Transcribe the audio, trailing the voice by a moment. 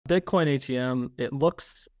Bitcoin ATM, it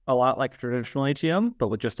looks a lot like a traditional ATM, but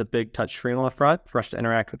with just a big touch screen on the front for us to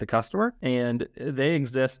interact with the customer. And they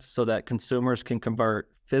exist so that consumers can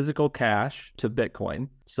convert physical cash to Bitcoin.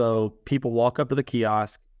 So people walk up to the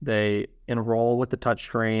kiosk, they enroll with the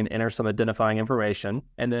touchscreen, enter some identifying information,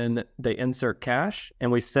 and then they insert cash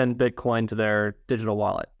and we send Bitcoin to their digital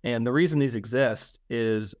wallet. And the reason these exist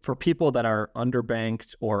is for people that are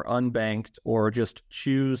underbanked or unbanked or just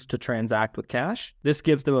choose to transact with cash. This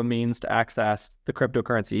gives them a means to access the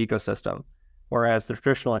cryptocurrency ecosystem. Whereas the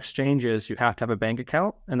traditional exchanges, you have to have a bank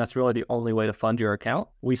account, and that's really the only way to fund your account.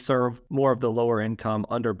 We serve more of the lower income,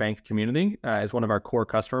 underbanked community as one of our core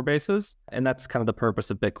customer bases, and that's kind of the purpose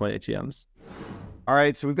of Bitcoin ATMs. All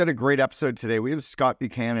right, so we've got a great episode today. We have Scott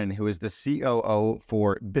Buchanan, who is the COO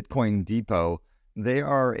for Bitcoin Depot. They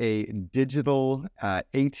are a digital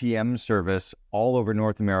ATM service all over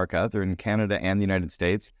North America. They're in Canada and the United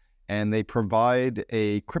States. And they provide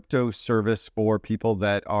a crypto service for people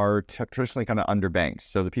that are traditionally kind of underbanked.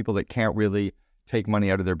 So the people that can't really take money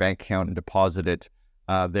out of their bank account and deposit it.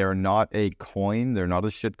 They're not a coin. They're not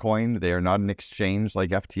a shit coin. They are not an exchange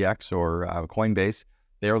like FTX or Coinbase.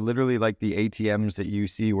 They are literally like the ATMs that you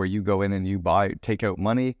see where you go in and you take out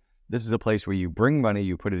money. This is a place where you bring money,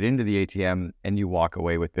 you put it into the ATM, and you walk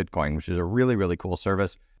away with Bitcoin, which is a really, really cool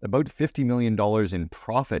service. About $50 million in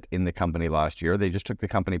profit in the company last year. They just took the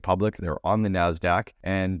company public. They're on the NASDAQ,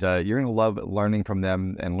 and you're going to love learning from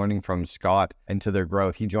them and learning from Scott into their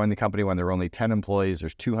growth. He joined the company when there were only 10 employees.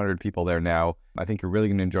 There's 200 people there now. I think you're really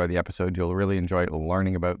going to enjoy the episode. You'll really enjoy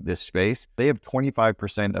learning about this space. They have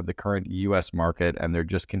 25% of the current US market, and they're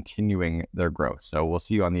just continuing their growth. So we'll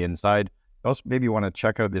see you on the inside. Also, maybe you want to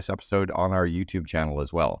check out this episode on our YouTube channel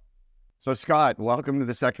as well. So Scott, welcome to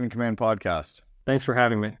the Second in Command podcast. Thanks for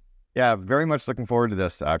having me. Yeah, very much looking forward to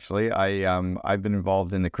this, actually. I've been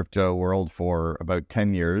involved in the crypto world for about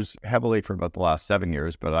 10 years, heavily for about the last 7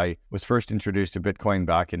 years, but I was first introduced to Bitcoin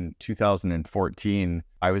back in 2014.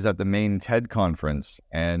 I was at the main TED conference,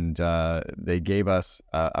 and they gave us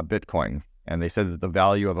a Bitcoin, and they said that the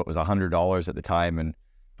value of it was $100 at the time,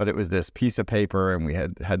 but it was this piece of paper, and we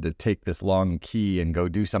had to take this long key and go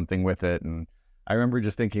do something with it. And I remember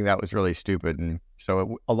just thinking that was really stupid. And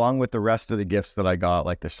so along with the rest of the gifts that I got,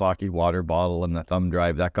 like the Schlocky water bottle and the thumb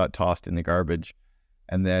drive, that got tossed in the garbage.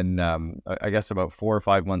 And then I guess about 4 or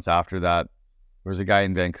 5 months after that, there was a guy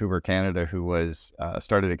in Vancouver, Canada, who was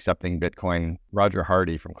started accepting Bitcoin, Roger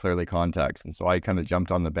Hardy from Clearly Context. And so I kind of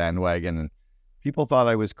jumped on the bandwagon, and people thought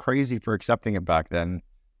I was crazy for accepting it back then.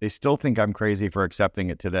 They still think I'm crazy for accepting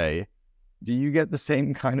it today. Do you get the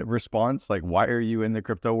same kind of response? Like, why are you in the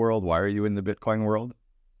crypto world? Why are you in the Bitcoin world?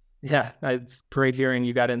 Yeah, it's great hearing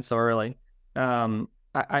you got in so early.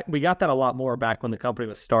 We got that a lot more back when the company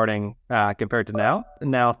was starting compared to now.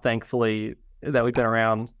 Now, thankfully, that we've been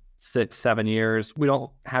around 6-7 years, we don't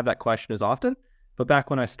have that question as often. But back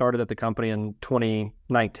when I started at the company in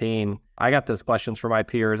 2019, I got those questions from my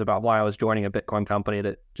peers about why I was joining a Bitcoin company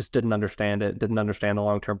that just didn't understand it, didn't understand the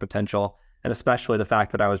long-term potential, and especially the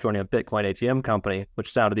fact that I was joining a Bitcoin ATM company,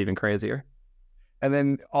 which sounded even crazier. And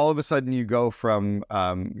then all of a sudden you go from,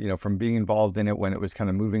 from being involved in it when it was kind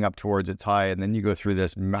of moving up towards its high, and then you go through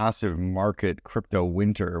this massive market crypto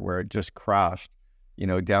winter where it just crashed,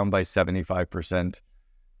 down by 75%.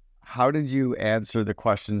 How did you answer the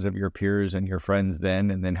questions of your peers and your friends then?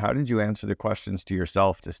 And then how did you answer the questions to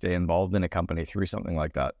yourself to stay involved in a company through something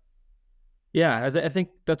like that? Yeah, I think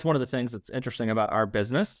that's one of the things that's interesting about our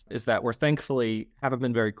business is that we're thankfully haven't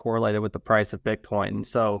been very correlated with the price of Bitcoin.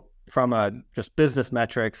 So from just business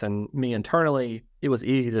metrics and me internally, it was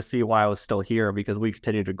easy to see why I was still here because we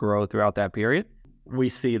continued to grow throughout that period. We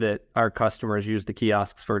see that our customers use the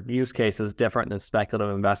kiosks for use cases different than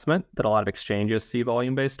speculative investment that a lot of exchanges see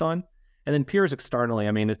volume based on. And then peers externally,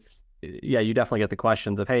 I mean, you definitely get the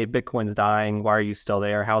questions of, hey, Bitcoin's dying. Why are you still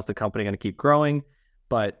there? How's the company going to keep growing?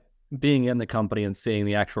 But being in the company and seeing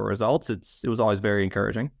the actual results, it was always very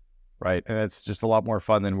encouraging. Right. And it's just a lot more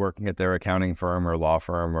fun than working at their accounting firm or law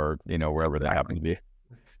firm or, wherever they happen to be.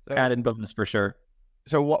 Added bonus for sure.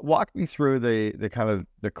 So walk me through the kind of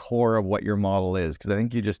the core of what your model is, because I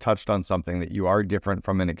think you just touched on something that you are different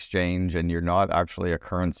from an exchange and you're not actually a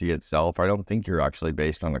currency itself. I don't think you're actually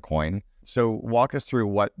based on a coin. So walk us through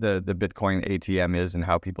what the Bitcoin ATM is and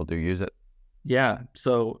how people do use it. Yeah.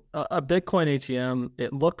 So a Bitcoin ATM,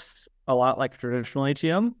 it looks a lot like a traditional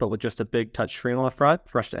ATM, but with just a big touch screen on the front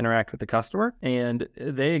for us to interact with the customer. And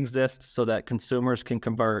they exist so that consumers can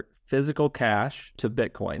convert physical cash to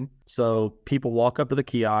Bitcoin. So people walk up to the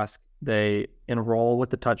kiosk, they enroll with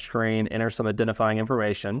the touchscreen, enter some identifying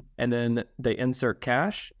information, and then they insert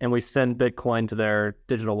cash, and we send Bitcoin to their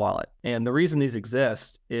digital wallet. And the reason these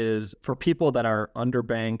exist is for people that are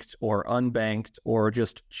underbanked or unbanked or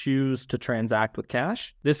just choose to transact with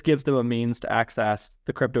cash. This gives them a means to access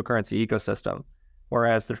the cryptocurrency ecosystem.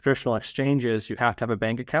 Whereas the traditional exchanges, you have to have a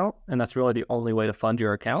bank account, and that's really the only way to fund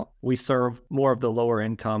your account. We serve more of the lower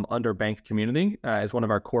income underbanked community as one of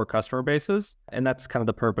our core customer bases, and that's kind of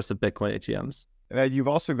the purpose of Bitcoin ATMs. You've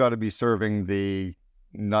also got to be serving the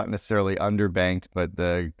not necessarily underbanked, but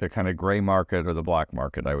the kind of gray market or the black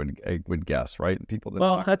market, I would guess, right? People that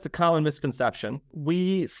Well, that's a common misconception.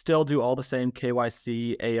 We still do all the same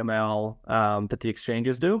KYC, AML that the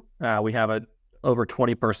exchanges do. We have a over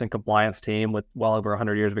 20-person compliance team with well over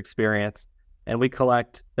 100 years of experience. And we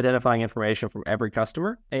collect identifying information from every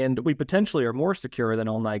customer. And we potentially are more secure than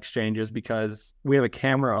online exchanges because we have a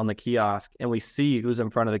camera on the kiosk and we see who's in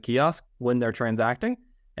front of the kiosk when they're transacting.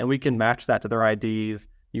 And we can match that to their IDs.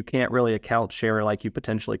 You can't really account share like you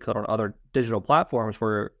potentially could on other digital platforms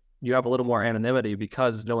where you have a little more anonymity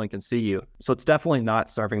because no one can see you. So it's definitely not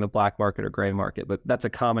serving the black market or gray market, but that's a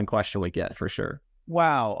common question we get for sure.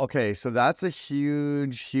 Wow. Okay. So that's a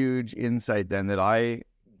huge, huge insight then that I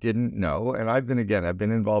didn't know. And I've been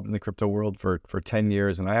involved in the crypto world for 10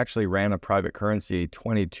 years. And I actually ran a private currency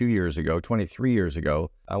 23 years ago.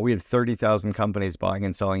 We had 30,000 companies buying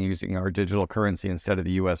and selling using our digital currency instead of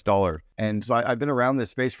the US dollar. And so I've been around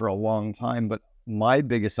this space for a long time, but my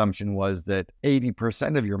big assumption was that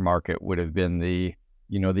 80% of your market would have been the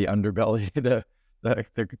underbelly,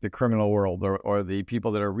 the criminal world or the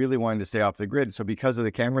people that are really wanting to stay off the grid. So because of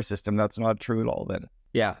the camera system, that's not true at all then.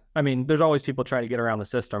 Yeah. I mean, there's always people trying to get around the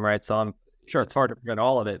system, right? So I'm sure it's hard to prevent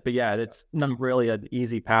all of it, but yeah, it's not really an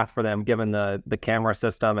easy path for them given the camera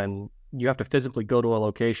system, and you have to physically go to a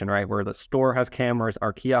location, right? Where the store has cameras,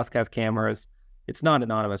 our kiosk has cameras. It's not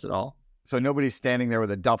anonymous at all. So nobody's standing there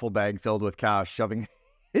with a duffel bag filled with cash, shoving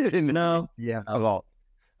it in. No. Yeah. At all.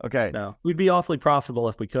 Okay. No, we'd be awfully profitable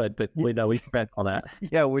if we could, but we know we prevent all that.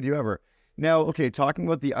 Yeah. Would you ever? Now, okay. Talking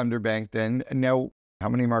about the underbanked then, now how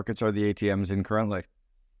many markets are the ATMs in currently?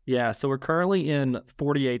 Yeah. So we're currently in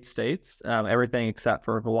 48 states, everything except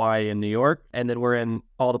for Hawaii and New York. And then we're in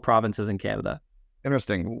all the provinces in Canada.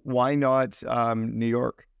 Interesting. Why not New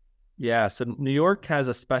York? Yeah. So New York has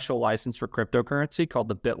a special license for cryptocurrency called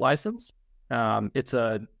the BIT license. It's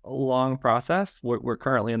a long process. We're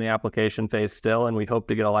currently in the application phase still, and we hope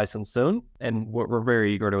to get a license soon. And we're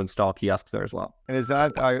very eager to install kiosks there as well. And is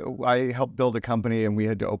that, I helped build a company and we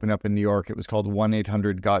had to open up in New York. It was called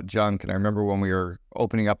 1-800-GOT-JUNK. And I remember when we were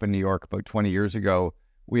opening up in New York about 20 years ago,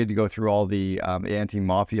 we had to go through all the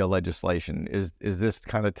anti-mafia legislation. Is this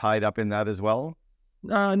kind of tied up in that as well?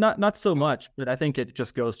 Not so much, but I think it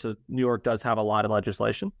just goes to New York does have a lot of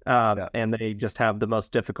legislation, and they just have the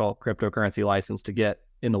most difficult cryptocurrency license to get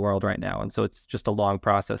in the world right now. And so it's just a long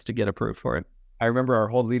process to get approved for it. I remember our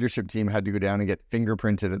whole leadership team had to go down and get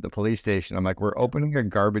fingerprinted at the police station. I'm like, we're opening a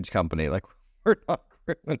garbage company. Like, we're not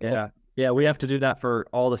criminals. Yeah, we have to do that for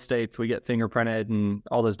all the states. We get fingerprinted and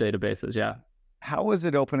all those databases, yeah. How is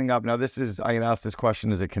it opening up? Now, I can ask this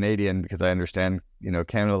question as a Canadian because I understand,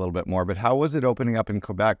 Canada a little bit more, but how was it opening up in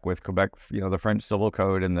Quebec with Quebec, the French Civil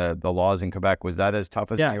Code and the laws in Quebec? Was that as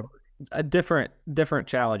tough as New York? Different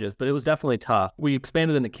challenges, but it was definitely tough. We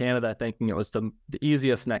expanded into Canada thinking it was the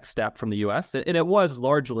easiest next step from the US, and it was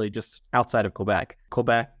largely just outside of Quebec.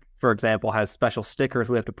 Quebec, for example, has special stickers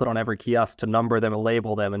we have to put on every kiosk to number them and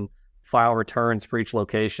label them and file returns for each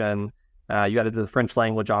location. You got to do the French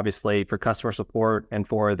language, obviously, for customer support and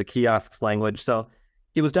for the kiosks language. So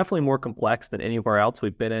it was definitely more complex than anywhere else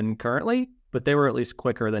we've been in currently, but they were at least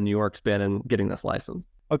quicker than New York's been in getting this license.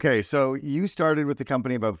 Okay, so you started with the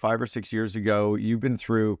company about 5 or 6 years ago. You've been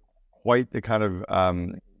through quite the kind of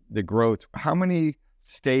the growth. How many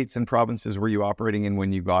states and provinces were you operating in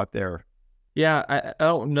when you got there? Yeah, I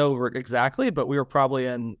don't know exactly, but we were probably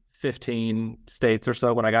in 15 states or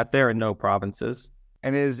so when I got there and no provinces.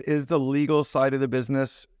 And is the legal side of the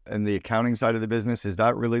business and the accounting side of the business, is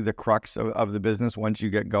that really the crux of the business once you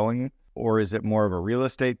get going? Or is it more of a real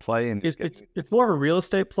estate play? And it's more of a real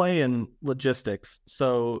estate play and logistics.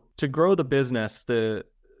 So to grow the business, the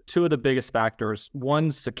two of the biggest factors,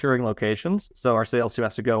 one's securing locations. So our sales team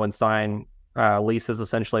has to go and sign leases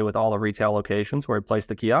essentially with all the retail locations where we place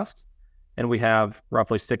the kiosks. And we have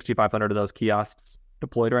roughly 6,500 of those kiosks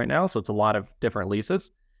deployed right now. So it's a lot of different leases.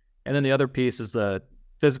 And then the other piece is the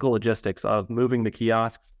physical logistics of moving the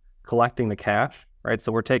kiosks, collecting the cash, right?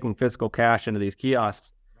 So we're taking physical cash into these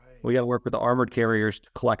kiosks. Right. We got to work with the armored carriers to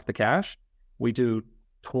collect the cash. We do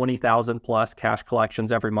 20,000 plus cash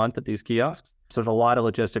collections every month at these kiosks. So there's a lot of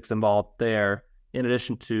logistics involved there, in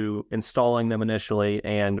addition to installing them initially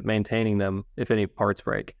and maintaining them if any parts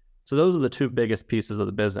break. So those are the two biggest pieces of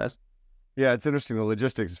the business. Yeah, it's interesting, the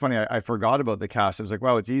logistics. It's funny, I forgot about the cash. I was like,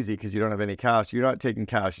 wow, it's easy because you don't have any cash. You're not taking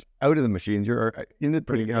cash out of the machines. You're in the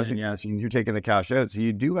putting cash in the machines. You're taking the cash out. So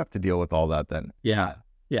you do have to deal with all that then. Yeah.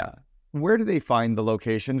 Where do they find the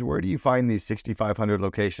locations? Where do you find these 6,500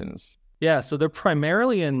 locations? Yeah, so they're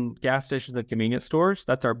primarily in gas stations and convenience stores.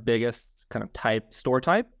 That's our biggest kind of store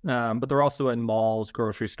type. But they're also in malls,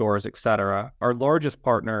 grocery stores, et cetera. Our largest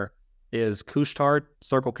partner is Couche-Tard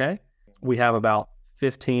Circle K. We have about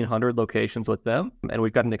 1,500 locations with them, and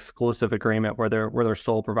we've got an exclusive agreement where they're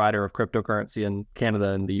sole provider of cryptocurrency in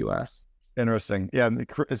Canada and the US. Interesting. Yeah,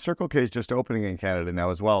 Circle K is just opening in Canada now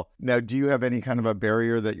as well. Now, do you have any kind of a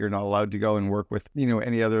barrier that you're not allowed to go and work with,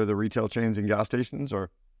 any other of the retail chains and gas stations, or?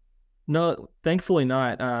 No, thankfully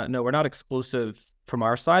not. No, we're not exclusive from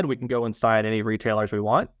our side. We can go inside any retailers we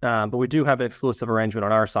want, but we do have an exclusive arrangement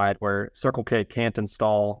on our side where Circle K can't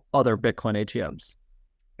install other Bitcoin ATMs.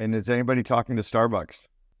 And is anybody talking to Starbucks?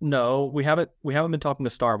 No, we haven't been talking to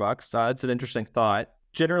Starbucks. It's an interesting thought.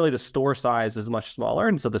 Generally, the store size is much smaller,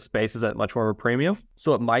 and so the space is at much more of a premium.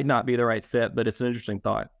 So it might not be the right fit, but it's an interesting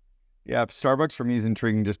thought. Yeah, Starbucks for me is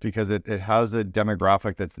intriguing just because it has a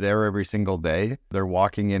demographic that's there every single day. They're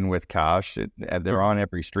walking in with cash. They're on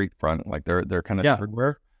every street front, like they're kind of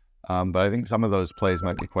everywhere. But I think some of those plays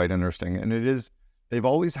might be quite interesting, and they've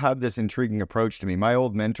always had this intriguing approach to me. My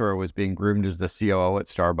old mentor was being groomed as the COO at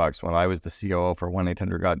Starbucks when I was the COO for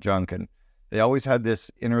 1-800-GOT-JUNK. And they always had this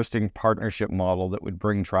interesting partnership model that would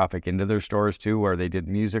bring traffic into their stores too, where they did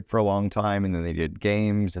music for a long time, and then they did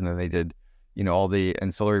games, and then they did, all the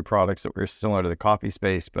ancillary products that were similar to the coffee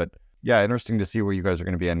space. But yeah, interesting to see where you guys are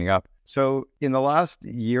going to be ending up. So in the last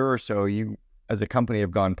year or so, you as a company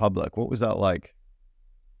have gone public. What was that like?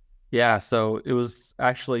 Yeah, so it was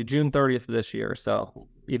actually June 30th of this year. So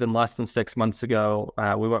even less than 6 months ago,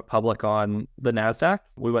 we went public on the NASDAQ.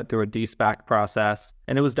 We went through a de-SPAC process,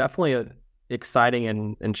 and it was definitely an exciting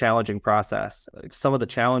and challenging process. Some of the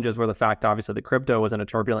challenges were the fact, obviously, that crypto was in a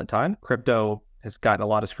turbulent time. Crypto has gotten a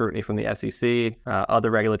lot of scrutiny from the SEC, other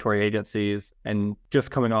regulatory agencies, and just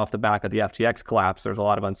coming off the back of the FTX collapse, there's a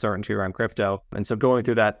lot of uncertainty around crypto. And so going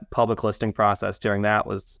through that public listing process during that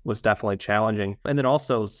was definitely challenging. And then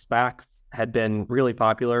also SPACs had been really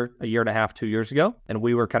popular a year and a half, 2 years ago, and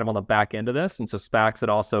we were kind of on the back end of this. And so SPACs had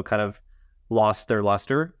also kind of lost their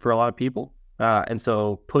luster for a lot of people. And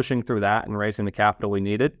so pushing through that and raising the capital we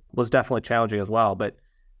needed was definitely challenging as well. But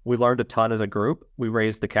we learned a ton as a group. We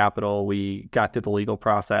raised the capital. We got through the legal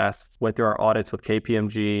process, went through our audits with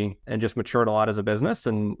KPMG, and just matured a lot as a business.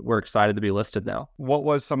 And we're excited to be listed now. What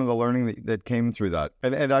was some of the learning that came through that?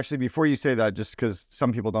 And actually, before you say that, just because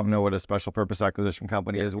some people don't know what a special purpose acquisition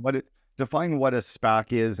company is, define what a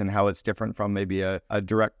SPAC is and how it's different from maybe a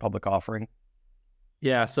direct public offering.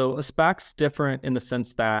 Yeah, so a SPAC's different in the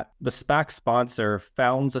sense that the SPAC sponsor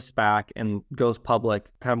founds a SPAC and goes public,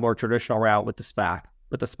 kind of more traditional route with the SPAC.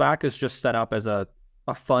 But the SPAC is just set up as a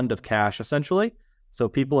fund of cash, essentially. So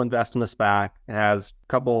people invest in the SPAC. It has a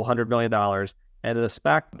couple $100 million. And the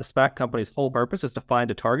SPAC company's whole purpose is to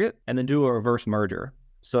find a target and then do a reverse merger.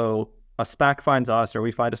 So a SPAC finds us, or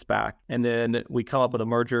we find a SPAC, and then we come up with a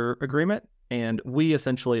merger agreement, and we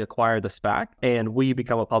essentially acquire the SPAC, and we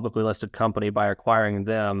become a publicly listed company by acquiring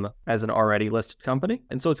them as an already listed company.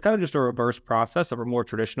 And so it's kind of just a reverse process of a more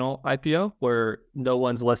traditional IPO where no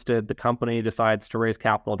one's listed, the company decides to raise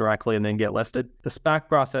capital directly and then get listed. The SPAC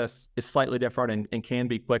process is slightly different and can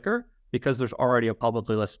be quicker because there's already a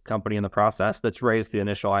publicly listed company in the process that's raised the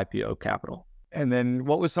initial IPO capital. And then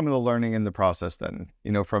what was some of the learning in the process then?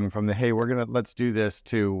 From the, hey, let's do this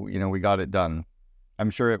to, we got it done. I'm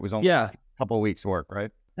sure it was only a couple of weeks work, right?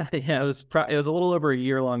 Yeah, it was a little over a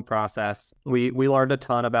year-long process. We learned a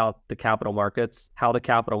ton about the capital markets, how the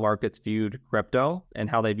capital markets viewed crypto and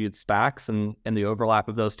how they viewed SPACs, and the overlap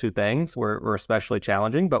of those two things were especially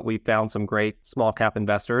challenging. But we found some great small cap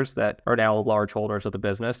investors that are now large holders of the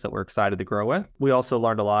business that we're excited to grow with. We also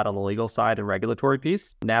learned a lot on the legal side and regulatory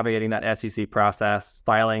piece, navigating that SEC process,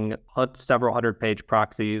 filing several hundred-page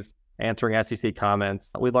proxies, answering SEC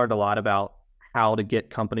comments. We learned a lot about how to get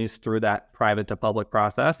companies through that private to public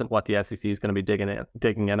process and what the SEC is going to be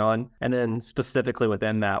digging in on. And then specifically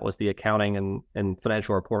within that was the accounting and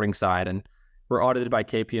financial reporting side. And we're audited by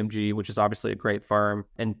KPMG, which is obviously a great firm.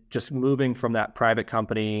 And just moving from that private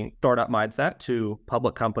company startup mindset to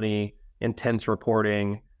public company, intense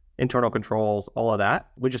reporting, internal controls, all of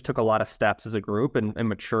that. We just took a lot of steps as a group and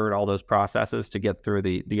matured all those processes to get through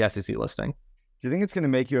the SEC listing. Do you think it's going to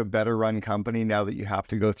make you a better run company now that you have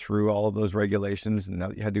to go through all of those regulations and now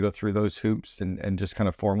that you had to go through those hoops and just kind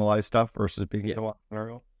of formalize stuff versus being so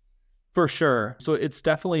entrepreneurial? For sure. So it's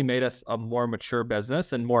definitely made us a more mature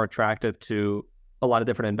business and more attractive to a lot of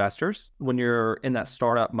different investors. When you're in that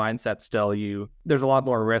startup mindset still, there's a lot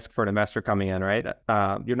more risk for an investor coming in, right?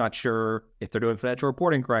 You're not sure if they're doing financial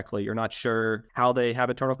reporting correctly. You're not sure how they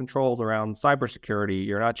have internal controls around cybersecurity.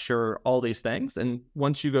 You're not sure all these things. And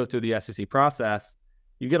once you go through the SEC process,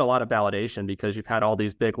 you get a lot of validation because you've had all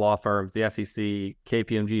these big law firms, the SEC,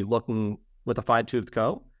 KPMG, looking with a fine-tooth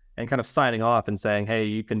comb and kind of signing off and saying, hey,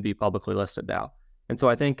 you can be publicly listed now. And so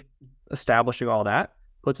I think establishing all that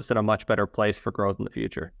puts us in a much better place for growth in the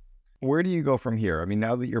future. Where do you go from here? I mean,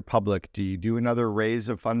 now that you're public, do you do another raise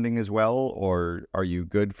of funding as well, or are you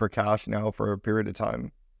good for cash now for a period of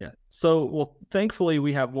time? Yeah. So, well, thankfully,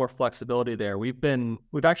 we have more flexibility there. We've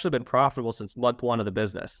actually been profitable since month one of the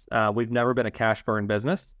business. We've never been a cash burn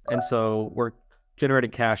business, and so we're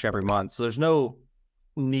generating cash every month. So there's no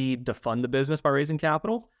need to fund the business by raising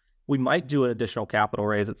capital. We might do an additional capital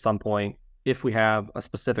raise at some point if we have a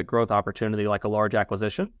specific growth opportunity like a large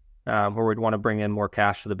acquisition, where we'd want to bring in more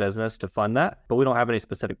cash to the business to fund that. But we don't have any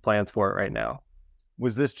specific plans for it right now.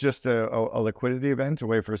 Was this just a liquidity event, a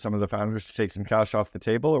way for some of the founders to take some cash off the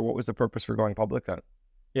table, or what was the purpose for going public then?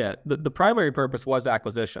 Yeah, the primary purpose was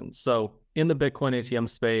acquisition. So in the Bitcoin ATM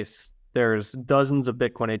space, there's dozens of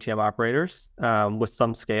Bitcoin ATM operators with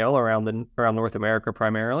some scale around North America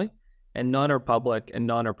primarily, and none are public and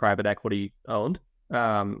none are private equity owned.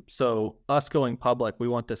 So us going public, we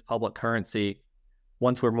want this public currency,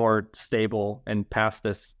 once we're more stable and past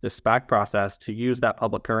this SPAC process, to use that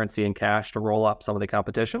public currency and cash to roll up some of the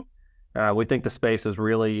competition. We think the space is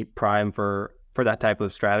really prime for that type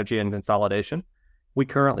of strategy and consolidation. We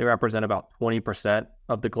currently represent about 20%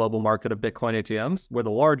 of the global market of Bitcoin ATMs. We're the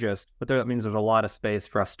largest, but that means there's a lot of space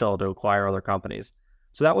for us still to acquire other companies.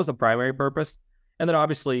 So that was the primary purpose. And then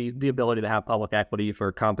obviously the ability to have public equity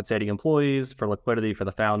for compensating employees, for liquidity for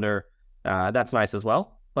the founder, that's nice as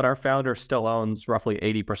well. But our founder still owns roughly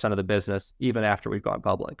 80% of the business even after we've gone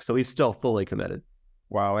public. So he's still fully committed.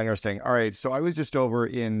 Wow, interesting. All right. So I was just over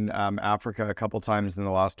in Africa a couple times in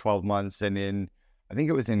the last 12 months. And I think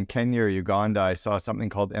it was in Kenya or Uganda, I saw something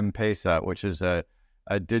called M-Pesa, which is a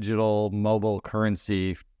digital mobile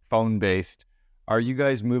currency, phone-based. Are you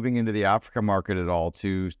guys moving into the Africa market at all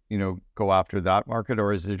to, go after that market,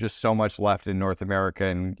 or is there just so much left in North America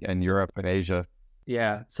and Europe and Asia?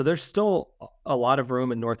 Yeah, so there's still a lot of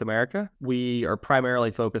room in North America. We are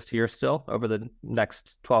primarily focused here still over the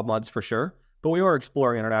next 12 months for sure, but we are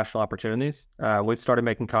exploring international opportunities. We've started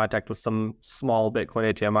making contact with some small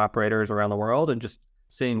Bitcoin ATM operators around the world and just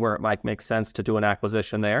seeing where it might make sense to do an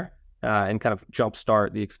acquisition there and kind of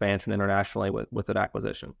jumpstart the expansion internationally with an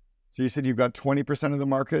acquisition. So you said you've got 20% of the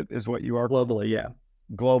market is what you are? Globally, yeah.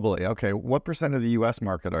 Globally, okay. What percent of the U.S.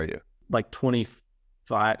 market are you? Like 24%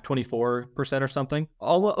 or something.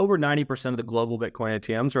 Over 90% of the global Bitcoin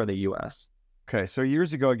ATMs are in the U.S. Okay, so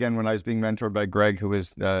years ago, again, when I was being mentored by Greg, who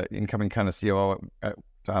was the incoming kind of COO at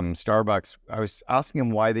Starbucks, I was asking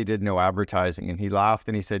him why they did no advertising, and he laughed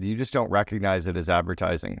and he said, "You just don't recognize it as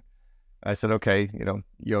advertising." I said, "Okay,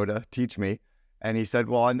 Yoda, teach me." And he said,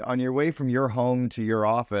 "Well, on your way from your home to your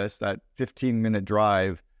office, that 15-minute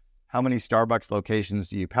drive, how many Starbucks locations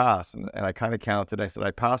do you pass?" And I kind of counted. I said, "I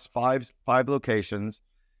passed five locations."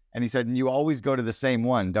 And he said, "And you always go to the same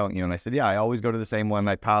one, don't you?" And I said, "Yeah, I always go to the same one.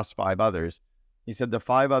 I pass 5 others." He said, "The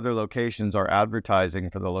 5 other locations are advertising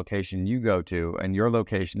for the location you go to, and your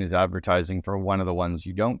location is advertising for one of the ones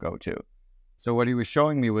you don't go to." So what he was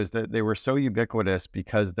showing me was that they were so ubiquitous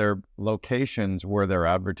because their locations were their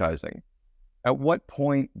advertising. At what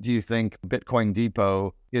point do you think Bitcoin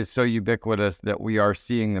Depot is so ubiquitous that we are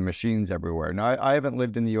seeing the machines everywhere? Now, I haven't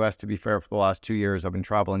lived in the US, to be fair, for the last 2 years. I've been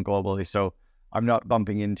traveling globally, so I'm not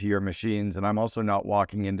bumping into your machines, and I'm also not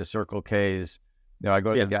walking into Circle K's. I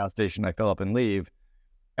go to the gas station, I fill up and leave.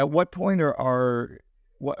 At what point at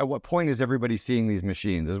what point is everybody seeing these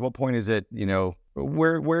machines? At what point is it,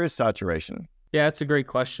 where is saturation? Yeah, it's a great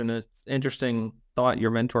question. It's interesting thought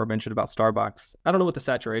your mentor mentioned about Starbucks. I don't know what the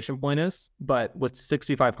saturation point is, but with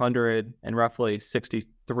 6,500 and roughly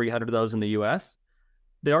 6,300 of those in the US,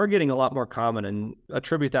 they are getting a lot more common, and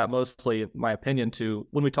attribute that mostly, in my opinion, to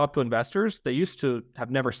when we talk to investors, they used to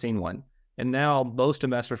have never seen one. And now most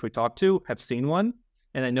investors we talk to have seen one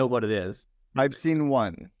and they know what it is. I've seen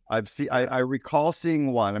one. I recall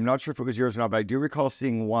seeing one. I'm not sure if it was yours or not, but I do recall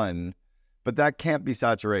seeing one. But that can't be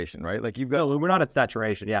saturation, right? Like you've got. No, we're not at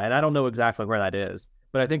saturation. Yeah, and I don't know exactly where that is,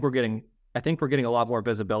 but I think we're getting a lot more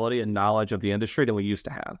visibility and knowledge of the industry than we used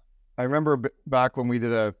to have. I remember back when we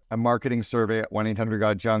did a marketing survey at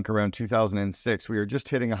 1-800-GOT-JUNK around 2006, we were just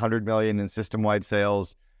hitting 100 million in system-wide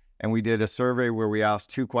sales. And we did a survey where we asked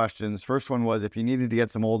 2 questions. First one was if you needed to get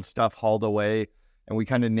some old stuff hauled away, and we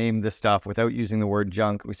kind of named the stuff without using the word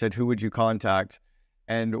junk. We said, who would you contact?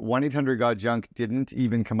 And 1-800-GOT-JUNK didn't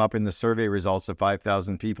even come up in the survey results of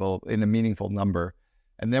 5,000 people in a meaningful number.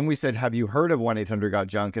 And then we said, have you heard of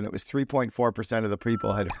 1-800-GOT-JUNK? And it was 3.4% of the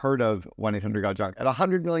people had heard of 1-800-GOT-JUNK at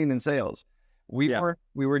 100 million in sales. We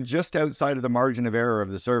were just outside of the margin of error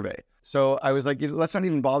of the survey. So I was like, let's not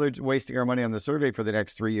even bother wasting our money on the survey for the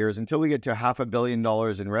next 3 years until we get to $500 million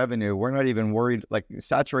in revenue. We're not even worried, like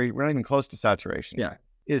saturate. We're not even close to saturation. Yeah.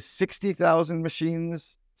 Is 60,000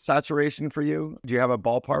 machines saturation for you? Do you have a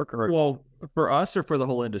ballpark or? Well, for us or for the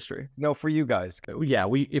whole industry? No, for you guys. Yeah,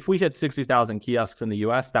 if we hit 60,000 kiosks in the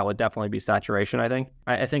US, that would definitely be saturation, I think.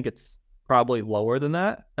 I think it's probably lower than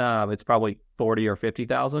that. It's probably 40 or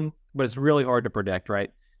 50,000, but it's really hard to predict, right?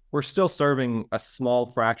 We're still serving a small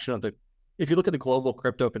fraction of if you look at the global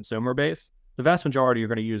crypto consumer base, the vast majority are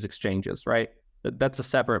going to use exchanges, right? That's a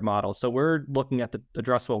separate model. So we're looking at the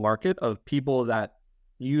addressable market of people that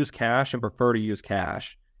use cash and prefer to use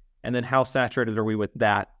cash. And then how saturated are we with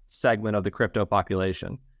that segment of the crypto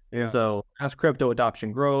population? Yeah. So as crypto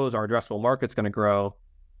adoption grows, our addressable market's going to grow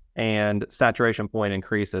and saturation point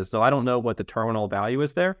increases. So I don't know what the terminal value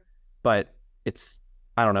is there, but it's,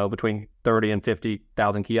 I don't know, between 30 and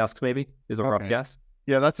 50,000 kiosks maybe is a rough guess.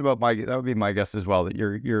 Yeah, that would be my guess as well, that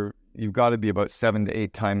you've got to be about 7 to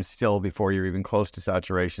 8 times still before you're even close to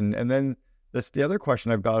saturation. And then the other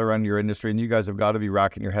question I've got around your industry, and you guys have got to be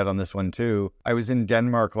racking your head on this one too. I was in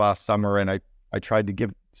Denmark last summer and I tried to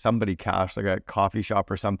give somebody cash, like a coffee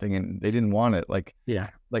shop or something, and they didn't want it. Like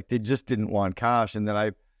they just didn't want cash. And then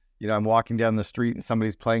I'm walking down the street and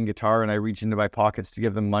somebody's playing guitar and I reach into my pockets to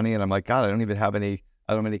give them money and I'm like, God, I don't have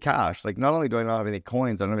any cash. Like, not only do I not have any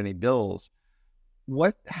coins, I don't have any bills.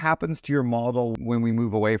 What happens to your model when we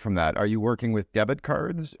move away from that? Are you working with debit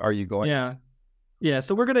cards? Are you going? Yeah.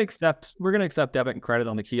 So we're gonna accept debit and credit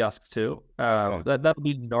on the kiosks too. That'll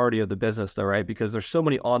be the majority of the business though, right? Because there's so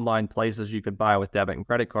many online places you could buy with debit and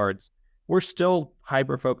credit cards. We're still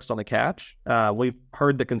hyper focused on the cash. We've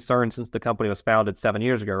heard the concern since the company was founded 7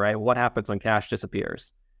 years ago, right? What happens when cash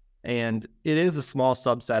disappears? And it is a small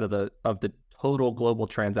subset of the total global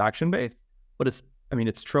transaction base, but it's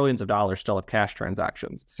trillions of dollars still of cash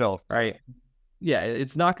transactions. Still, right? Yeah,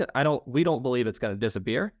 it's not. We don't believe it's going to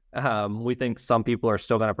disappear. We think some people are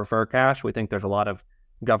still going to prefer cash. We think there's a lot of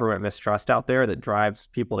government mistrust out there that drives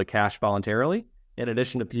people to cash voluntarily, in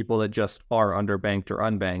addition to people that just are underbanked or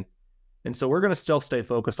unbanked. And so we're going to still stay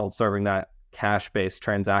focused on serving that cash-based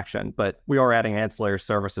transaction, but we are adding ancillary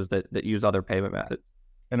services that use other payment methods.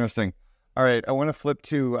 Interesting. All right, I want to flip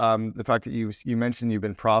to the fact that you mentioned you've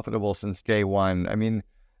been profitable since day one. I mean,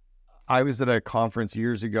 I was at a conference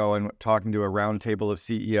years ago and talking to a round table of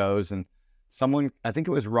CEOs, and someone, I think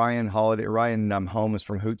it was Ryan Holmes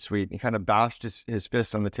from Hootsuite, he kind of bashed his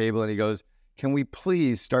fist on the table and he goes, can we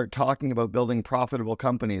please start talking about building profitable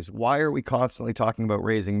companies? Why are we constantly talking about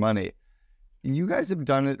raising money? You guys have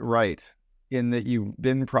done it right in that you've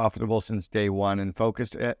been profitable since day one and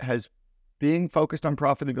focused. Being focused on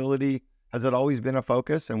profitability, has it always been a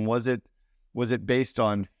focus? And was it based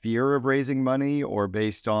on fear of raising money or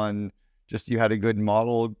based on just you had a good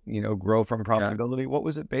model, grow from profitability? Yeah. What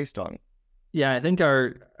was it based on? Yeah, I think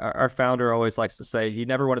our founder always likes to say he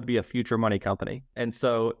never wanted to be a future money company. And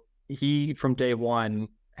so he, from day one,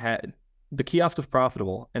 had the kiosk was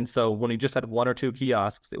profitable. And so when he just had 1 or 2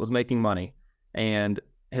 kiosks, it was making money. And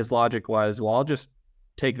his logic was, well, I'll just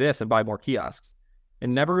take this and buy more kiosks.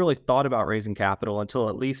 And never really thought about raising capital until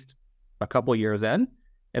at least a couple years in.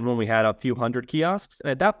 And when we had a few hundred kiosks, and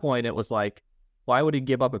at that point it was like, why would he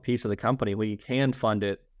give up a piece of the company when he can fund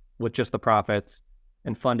it with just the profits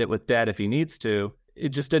and fund it with debt if he needs to? It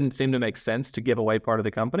just didn't seem to make sense to give away part of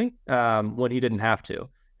the company when he didn't have to.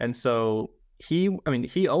 And so he owned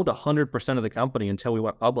 100% of the company until we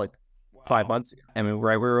went public 5 months ago. I mean,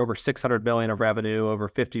 right, we were over 600 million of revenue, over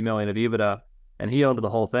 50 million of EBITDA, and he owned the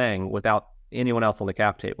whole thing without anyone else on the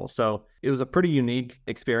cap table. So it was a pretty unique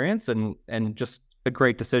experience and just a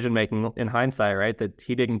great decision making in hindsight, right? That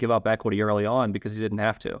he didn't give up equity early on because he didn't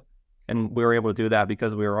have to. And we were able to do that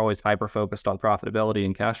because we were always hyper focused on profitability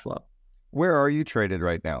and cash flow. Where are you traded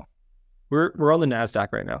right now? We're on the NASDAQ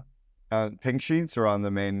right now. Pink sheets or on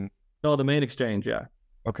the main? No, the main exchange, yeah.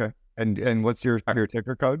 Okay. And what's your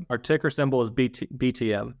ticker code? Our ticker symbol is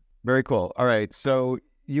BTM. Very cool. All right. So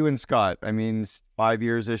you and Scott, 5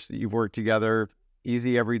 years-ish that you've worked together,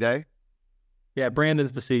 easy every day? Yeah,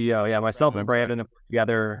 Brandon's the CEO. Yeah, myself and Brandon have worked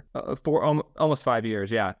together for almost 5 years,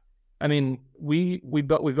 yeah. I mean, we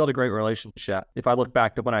built a great relationship. If I look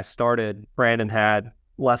back to when I started, Brandon had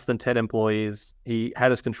less than 10 employees. He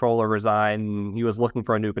had his controller resign. He was looking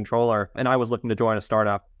for a new controller, and I was looking to join a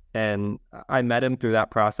startup. And I met him through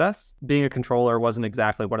that process. Being a controller wasn't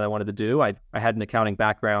exactly what I wanted to do. I had an accounting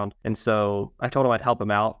background. And so I told him I'd help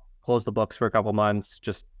him out, close the books for a couple months,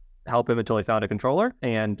 just help him until he found a controller.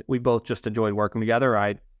 And we both just enjoyed working together.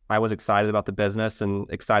 I was excited about the business and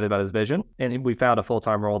excited about his vision. And we found a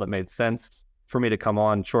full-time role that made sense for me to come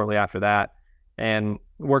on shortly after that. And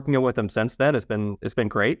working with him since then it's been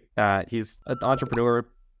great. He's an entrepreneur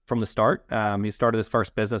from the start. He started his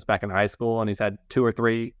first business back in high school, and he's had 2 or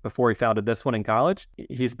 3 before he founded this one in college.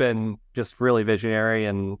 He's been just really visionary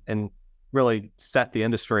and really set the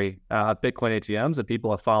industry, Bitcoin ATMs, and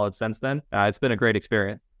people have followed since then. It's been a great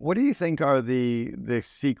experience. What do you think are the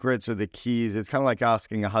secrets or the keys? It's kind of like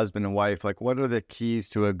asking a husband and wife, like, what are the keys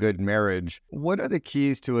to a good marriage? What are the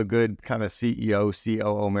keys to a good kind of CEO,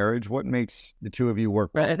 COO marriage? What makes the two of you work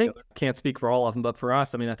well I think together? can't speak for all of them, but for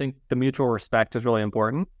us, I mean, I think the mutual respect is really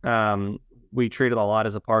important. We treat it a lot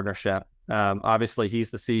as a partnership. Obviously, he's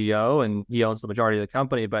the CEO and he owns the majority of the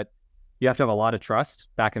company, but you have to have a lot of trust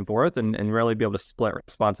back and forth and really be able to split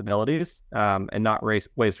responsibilities and not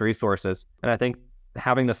waste resources. And I think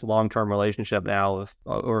having this long-term relationship now of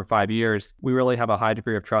over 5 years, we really have a high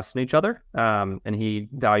degree of trust in each other. And he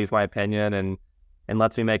values my opinion and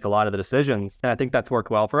lets me make a lot of the decisions. And I think that's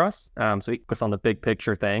worked well for us. So we focus on the big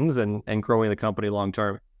picture things and growing the company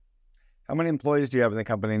long-term. How many employees do you have in the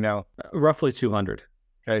company now? Roughly 200.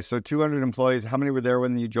 Okay, so 200 employees. How many were there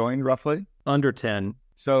when you joined, roughly? Under 10.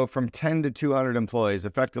 So from 10 to 200 employees,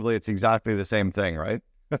 effectively, it's exactly the same thing, right?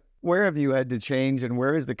 Where have you had to change and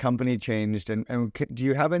where has the company changed? And do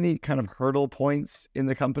you have any kind of hurdle points in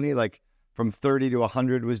the company? Like from 30 to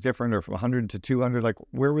 100 was different or from 100 to 200? Like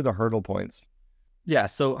where were the hurdle points? Yeah,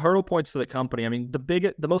 so hurdle points to the company. I mean,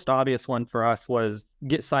 the most obvious one for us was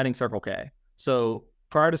signing Circle K. So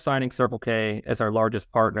prior to signing Circle K as our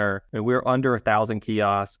largest partner, I mean, we were under 1,000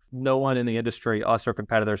 kiosks. No one in the industry, us or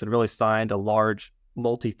competitors, had really signed a large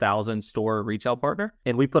multi-thousand store retail partner.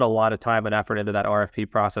 And we put a lot of time and effort into that RFP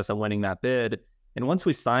process and winning that bid. And once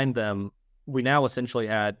we signed them, we now essentially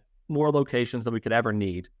had more locations than we could ever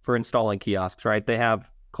need for installing kiosks, right? They have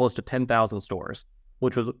close to 10,000 stores,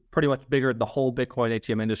 which was pretty much bigger than the whole Bitcoin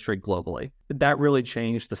ATM industry globally. That really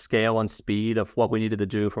changed the scale and speed of what we needed to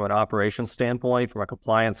do from an operations standpoint, from a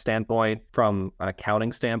compliance standpoint, from an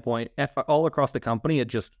accounting standpoint. All across the company, it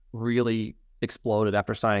just really exploded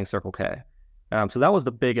after signing Circle K. So that was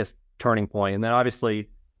the biggest turning point. And then obviously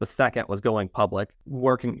the second was going public.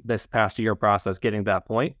 Working this past year process, getting to that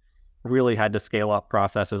point, really had to scale up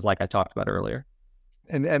processes like I talked about earlier.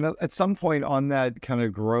 And at some point on that kind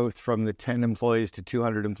of growth from the 10 employees to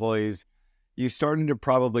 200 employees, you started to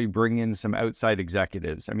probably bring in some outside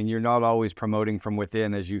executives. I mean, you're not always promoting from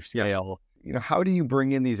within as you scale. You know, how do you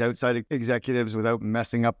bring in these outside executives without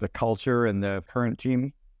messing up the culture and the current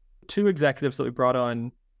team? 2 executives that we brought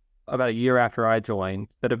on about a year after I joined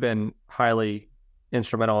that have been highly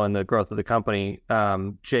instrumental in the growth of the company.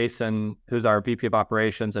 Jason, who's our VP of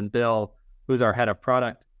operations, and Bill, who's our head of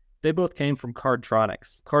product. They both came from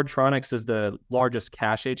Cardtronics. Cardtronics is the largest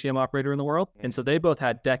cash ATM operator in the world. And so they both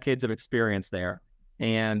had decades of experience there.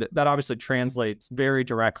 And that obviously translates very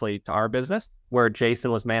directly to our business, where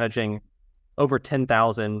Jason was managing over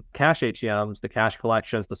 10,000 cash ATMs, the cash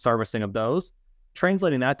collections, the servicing of those.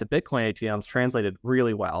 Translating that to Bitcoin ATMs translated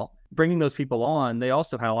really well. Bringing those people on, they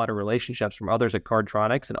also had a lot of relationships from others at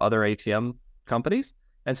Cardtronics and other ATM companies.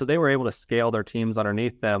 And so they were able to scale their teams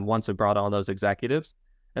underneath them once we brought on those executives.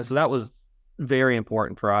 And so that was very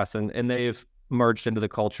important for us. And they've merged into the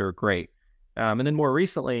culture great. And then more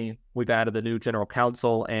recently, we've added the new general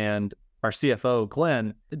counsel and our CFO,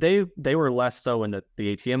 Glenn. They were less so in the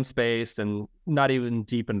ATM space and not even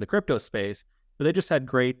deep in the crypto space. But they just had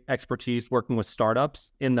great expertise working with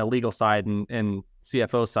startups in the legal side and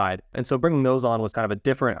CFO side. And so bringing those on was kind of a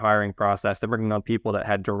different hiring process than bringing on people that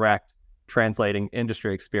had direct translating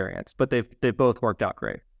industry experience. But they've both worked out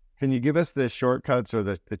great. Can you give us the shortcuts or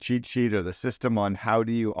the cheat sheet or the system on how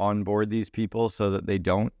do you onboard these people so that they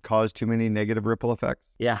don't cause too many negative ripple effects?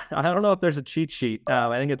 Yeah, I don't know if there's a cheat sheet.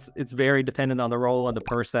 I think it's very dependent on the role of the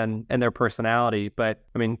person and their personality. But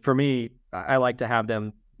I mean, for me, I like to have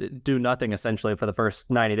them do nothing essentially for the first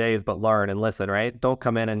 90 days, but learn and listen, right? Don't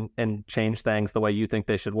come in and change things the way you think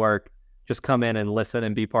they should work. Just come in and listen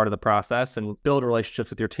and be part of the process and build relationships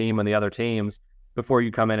with your team and the other teams before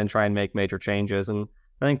you come in and try and make major changes. And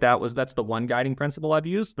I think that's the one guiding principle I've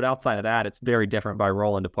used. But outside of that, it's very different by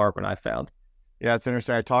role and department, I've found. Yeah, it's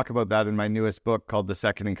interesting. I talk about that in my newest book called The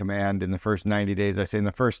Second in Command. In the first 90 days, I say in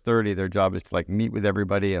the first 30, their job is to like meet with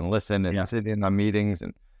everybody and listen and sit in on meetings,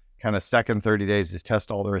 and kind of second 30 days is test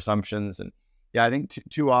all their assumptions. And yeah, I think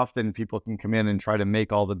too often people can come in and try to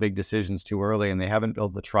make all the big decisions too early, and they haven't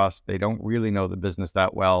built the trust. They don't really know the business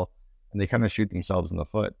that well, and they kind of shoot themselves in the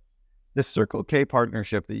foot. This Circle K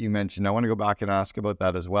partnership that you mentioned, I want to go back and ask about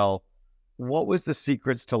that as well. What was the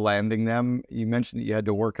secrets to landing them? You mentioned that you had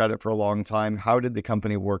to work at it for a long time. How did the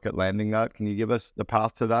company work at landing that? Can you give us the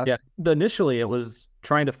path to that? Yeah, initially it was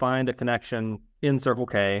trying to find a connection in Circle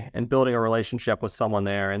K and building a relationship with someone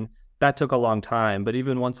there. And that took a long time. But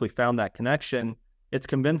even once we found that connection, it's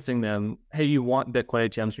convincing them, hey, you want Bitcoin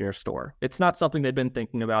ATMs in your store. It's not something they'd been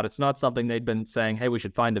thinking about. It's not something they'd been saying, hey, we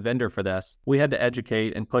should find a vendor for this. We had to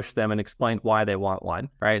educate and push them and explain why they want one,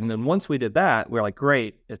 right? And then once we did that, we were like,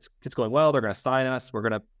 great, it's going well. They're going to sign us. We're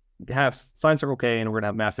going to have sign Circle K and we're going to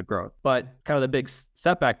have massive growth. But kind of the big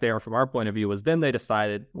setback there from our point of view was then they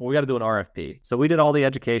decided, well, we got to do an RFP. So we did all the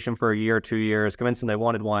education for a year or 2 years, convinced them they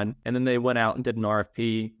wanted one. And then they went out and did an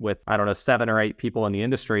RFP with, 7 or 8 people in the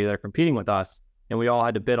industry that are competing with us. And we all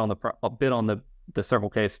had to bid on the Circle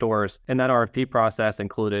K stores. And that RFP process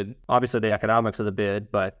included, obviously, the economics of the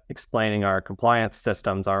bid, but explaining our compliance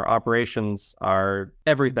systems, our operations, our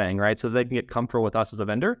everything, right? So they can get comfortable with us as a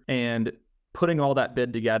vendor. And putting all that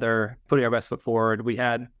bid together, putting our best foot forward. We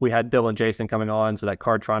had Bill and Jason coming on, so that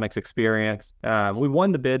Cardtronics experience. We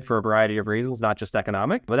won the bid for a variety of reasons, not just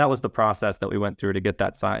economic, but that was the process that we went through to get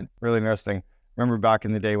that signed. Really interesting. Remember back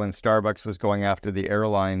in the day when Starbucks was going after the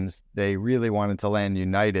airlines, they really wanted to land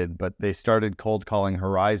United, but they started cold calling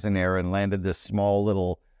Horizon Air and landed this small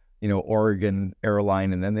little, Oregon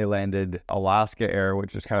airline. And then they landed Alaska Air,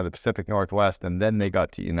 which is kind of the Pacific Northwest. And then they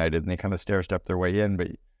got to United and they kind of stair-stepped their way in.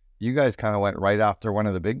 But you guys kind of went right after one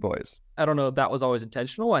of the big boys. I don't know if that was always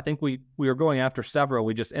intentional. I think we were going after several.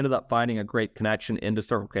 We just ended up finding a great connection into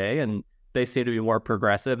Circle K, and they seem to be more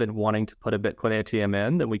progressive in wanting to put a Bitcoin ATM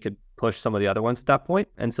in than we could push some of the other ones at that point.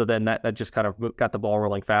 And so then that just kind of got the ball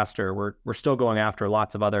rolling faster. We're still going after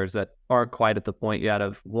lots of others that aren't quite at the point yet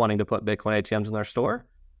of wanting to put Bitcoin ATMs in their store,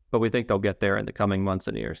 but we think they'll get there in the coming months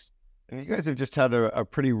and years. And you guys have just had a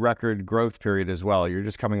pretty record growth period as well. You're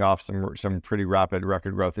just coming off some pretty rapid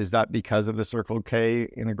record growth. Is that because of the Circle K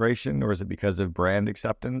integration, or is it because of brand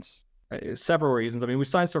acceptance? Several reasons. I mean, we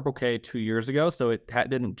signed Circle K 2 years ago, so it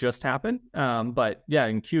didn't just happen. But yeah,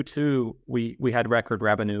 in Q2, we had record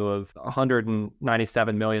revenue of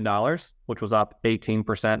 $197 million, which was up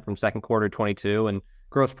 18% from second quarter 22, and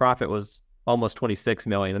gross profit was almost $26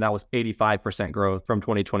 million, and that was 85% growth from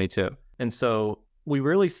 2022. And so we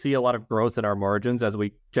really see a lot of growth in our margins as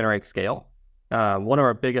we generate scale. One of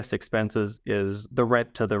our biggest expenses is the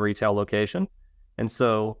rent to the retail location. And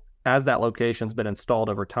so as that location's been installed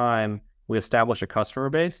over time, we establish a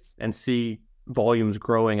customer base and see volumes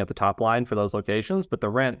growing at the top line for those locations, but the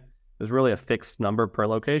rent is really a fixed number per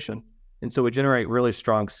location. And so we generate really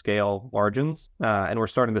strong scale margins, and we're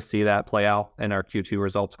starting to see that play out in our Q2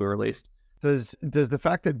 results we released. Does the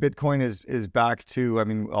fact that Bitcoin is back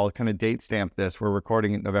to, I'll kind of date stamp this, we're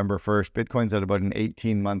recording it November 1st, Bitcoin's at about an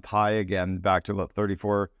 18-month high again, back to about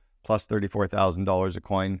 $34,000 a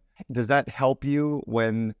coin. Does that help you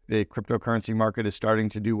when the cryptocurrency market is starting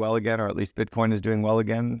to do well again, or at least Bitcoin is doing well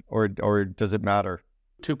again, or does it matter?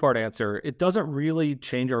 Two-part answer. It doesn't really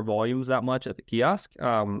change our volumes that much at the kiosk.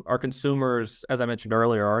 Our consumers, as I mentioned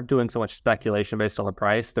earlier, aren't doing so much speculation based on the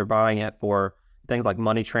price. They're buying it for things like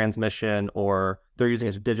money transmission, or they're using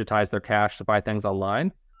it to digitize their cash to buy things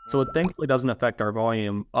online. So it thankfully doesn't affect our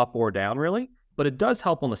volume up or down really, but it does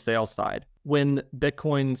help on the sales side. When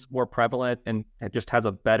Bitcoin's more prevalent and it just has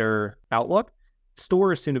a better outlook,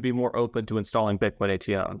 stores seem to be more open to installing Bitcoin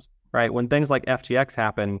ATMs, right? When things like FTX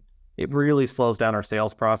happen, it really slows down our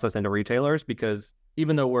sales process into retailers, because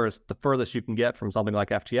even though we're the furthest you can get from something like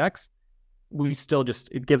FTX,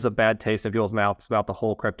 it gives a bad taste in people's mouths about the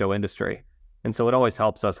whole crypto industry. And so it always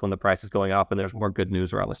helps us when the price is going up and there's more good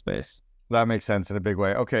news around the space. That makes sense in a big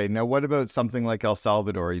way. Okay, now what about something like El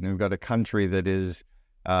Salvador? We've got a country that is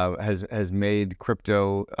has made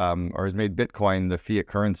crypto or has made Bitcoin the fiat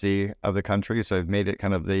currency of the country. So they've made it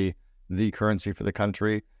kind of the currency for the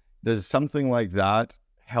country. Does something like that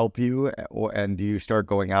help you, and do you start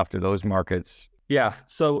going after those markets? Yeah,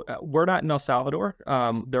 so we're not in El Salvador.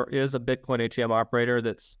 There is a Bitcoin ATM operator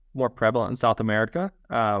that's more prevalent in South America,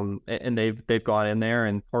 and they've gone in there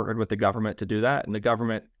and partnered with the government to do that. And the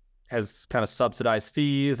government has kind of subsidized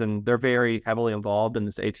fees, and they're very heavily involved in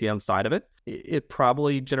this ATM side of it. It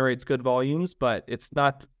probably generates good volumes, but it's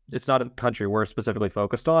not a country we're specifically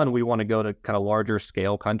focused on. We want to go to kind of larger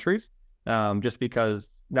scale countries. just because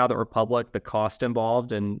now that we're public, the cost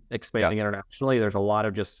involved in expanding internationally, there's a lot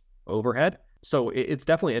of just overhead. So it's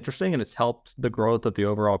definitely interesting, and it's helped the growth of the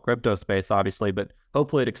overall crypto space, obviously, but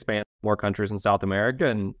hopefully it expands more countries in South America,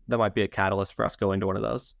 and that might be a catalyst for us going to one of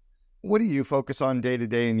those. What do you focus on day to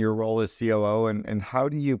day in your role as COO, and how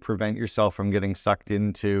do you prevent yourself from getting sucked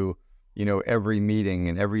into, every meeting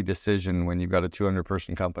and every decision when you've got a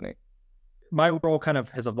 200-person company? My role kind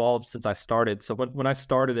of has evolved since I started. So when I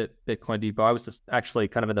started at Bitcoin Depot, I was just actually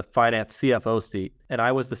kind of in the finance CFO seat, and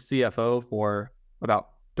I was the CFO for about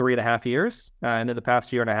 3.5 years. And in the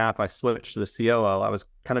past year and a half, I switched to the COO. I was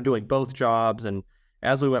kind of doing both jobs. And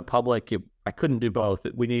as we went public, I couldn't do both.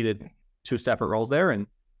 We needed two separate roles there. And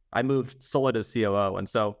I moved solely to COO. And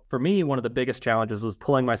so for me, one of the biggest challenges was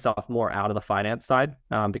pulling myself more out of the finance side,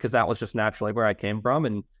 because that was just naturally where I came from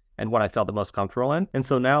and what I felt the most comfortable in. And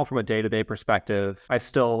so now from a day-to-day perspective, I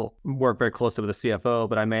still work very closely with the CFO,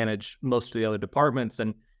 but I manage most of the other departments.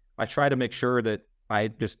 And I try to make sure that I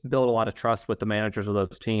just build a lot of trust with the managers of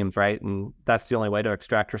those teams, right? And that's the only way to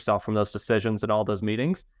extract yourself from those decisions and all those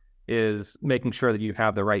meetings, is making sure that you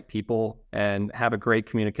have the right people and have a great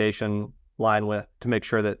communication line with to make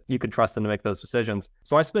sure that you can trust them to make those decisions.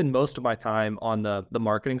 So I spend most of my time on the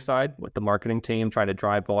marketing side with the marketing team, trying to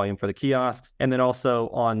drive volume for the kiosks. And then also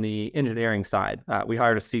on the engineering side, we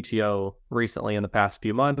hired a CTO recently in the past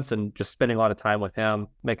few months, and just spending a lot of time with him,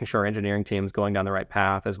 making sure our engineering team is going down the right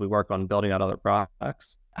path as we work on building out other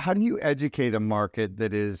products. How do you educate a market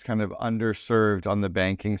that is kind of underserved on the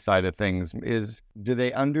banking side of things? Do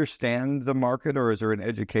they understand the market, or is there an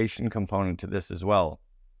education component to this as well?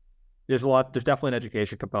 There's definitely an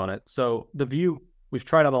education component. So we've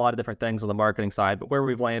tried out a lot of different things on the marketing side, but where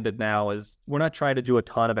we've landed now is we're not trying to do a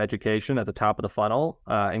ton of education at the top of the funnel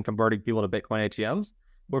and converting people to Bitcoin ATMs.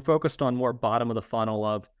 We're focused on more bottom of the funnel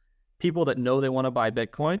of people that know they want to buy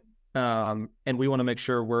Bitcoin. And we want to make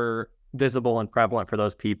sure we're visible and prevalent for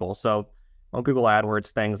those people. So on Google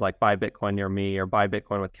AdWords, things like buy Bitcoin near me or buy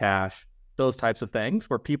Bitcoin with cash, those types of things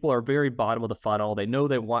where people are very bottom of the funnel. They know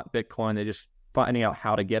they want Bitcoin. They just finding out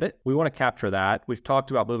how to get it. We want to capture that. We've talked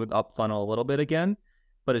about moving up funnel a little bit again,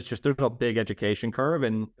 but it's just, there's a big education curve,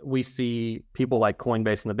 and we see people like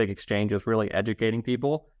Coinbase and the big exchanges really educating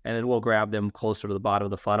people, and then we'll grab them closer to the bottom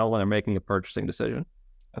of the funnel when they're making a purchasing decision.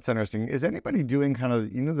 That's interesting. Is anybody doing kind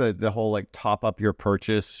of, the whole like top up your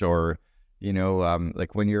purchase, or,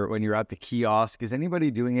 like when you're at the kiosk, is anybody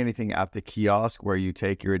doing anything at the kiosk where you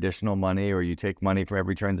take your additional money, or you take money for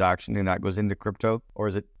every transaction and that goes into crypto? Or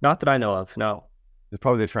is it? Not that I know of, no. It's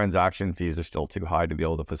probably the transaction fees are still too high to be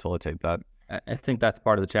able to facilitate that. I think that's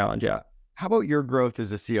part of the challenge, yeah. How about your growth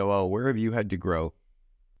as a COO? Where have you had to grow?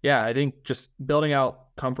 Yeah, I think just building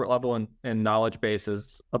out comfort level and knowledge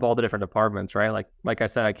bases of all the different departments, right? Like I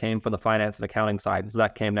said, I came from the finance and accounting side, so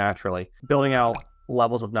that came naturally. Building out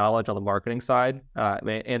levels of knowledge on the marketing side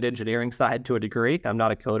and engineering side to a degree. I'm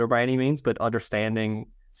not a coder by any means, but understanding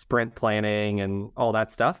sprint planning and all that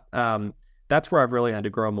stuff. That's where I've really had to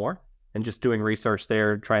grow more, and just doing research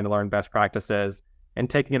there, trying to learn best practices and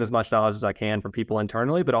taking in as much knowledge as I can from people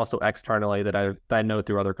internally, but also externally that I know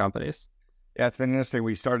through other companies. Yeah, it's been interesting.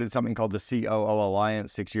 We started something called the COO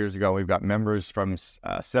Alliance 6 years ago. We've got members from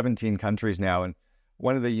 17 countries now. And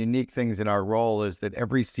one of the unique things in our role is that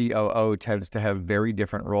every COO tends to have very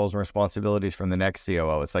different roles and responsibilities from the next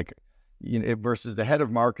COO. It's like, versus the head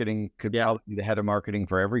of marketing could probably be the head of marketing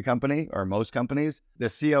for every company or most companies. The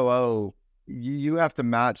COO, you have to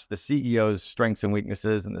match the CEO's strengths and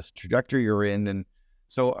weaknesses and this trajectory you're in. And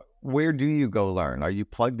so where do you go learn? Are you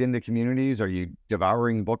plugged into communities? Are you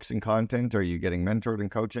devouring books and content? Are you getting mentored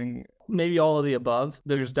and coaching? Maybe all of the above.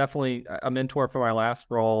 There's definitely a mentor for my last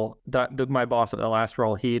role. My boss at the last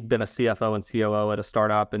role, he'd been a CFO and COO at a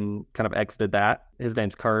startup and kind of exited that. His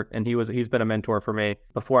name's Kurt, and he's been a mentor for me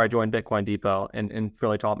before I joined Bitcoin Depot and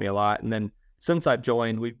really taught me a lot. And then since I've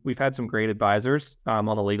joined, we've had some great advisors on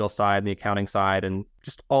the legal side and the accounting side, and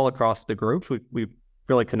just all across the groups. We've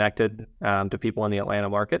really connected to people in the Atlanta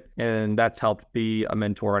market, and that's helped be a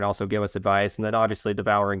mentor and also give us advice. And then obviously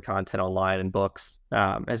devouring content online and books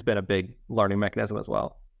has been a big learning mechanism as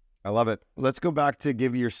well. I love it. Let's go back to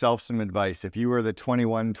give yourself some advice. If you were the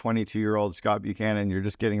 21, 22-year-old Scott Buchanan, you're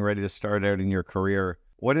just getting ready to start out in your career,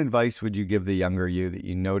 what advice would you give the younger you that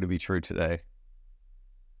you know to be true today?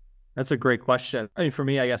 That's a great question. I mean, for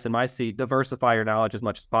me, I guess in my seat, diversify your knowledge as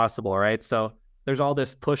much as possible, right? So there's all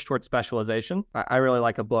this push towards specialization. I really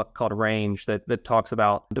like a book called Range that talks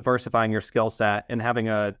about diversifying your skill set and having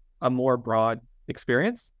a more broad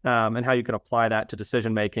experience and how you can apply that to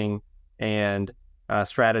decision-making and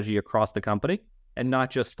strategy across the company, and not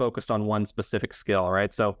just focused on one specific skill,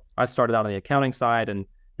 right? So I started out on the accounting side, and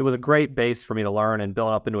it was a great base for me to learn and build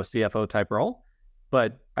up into a CFO type role.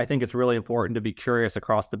 But I think it's really important to be curious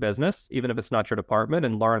across the business, even if it's not your department,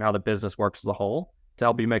 and learn how the business works as a whole to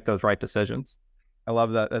help you make those right decisions. I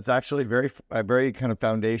love that. That's actually very kind of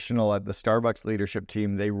foundational at the Starbucks leadership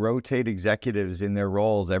team. They rotate executives in their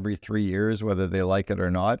roles every 3 years, whether they like it or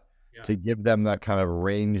not, to give them that kind of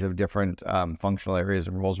range of different functional areas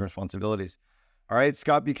and roles and responsibilities. All right,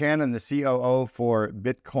 Scott Buchanan, the COO for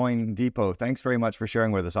Bitcoin Depot. Thanks very much for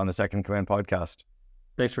sharing with us on the Second Command podcast.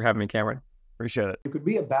 Thanks for having me, Cameron. Appreciate it. You could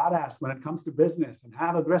be a badass when it comes to business and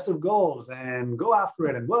have aggressive goals and go after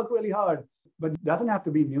it and work really hard, but it doesn't have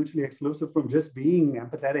to be mutually exclusive from just being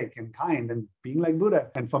empathetic and kind and being like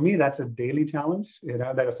Buddha. And for me, that's a daily challenge.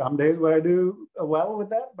 There are some days where I do well with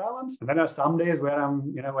that balance, and then there are some days where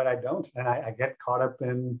where I don't, and I get caught up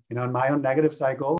in, in my own negative cycle.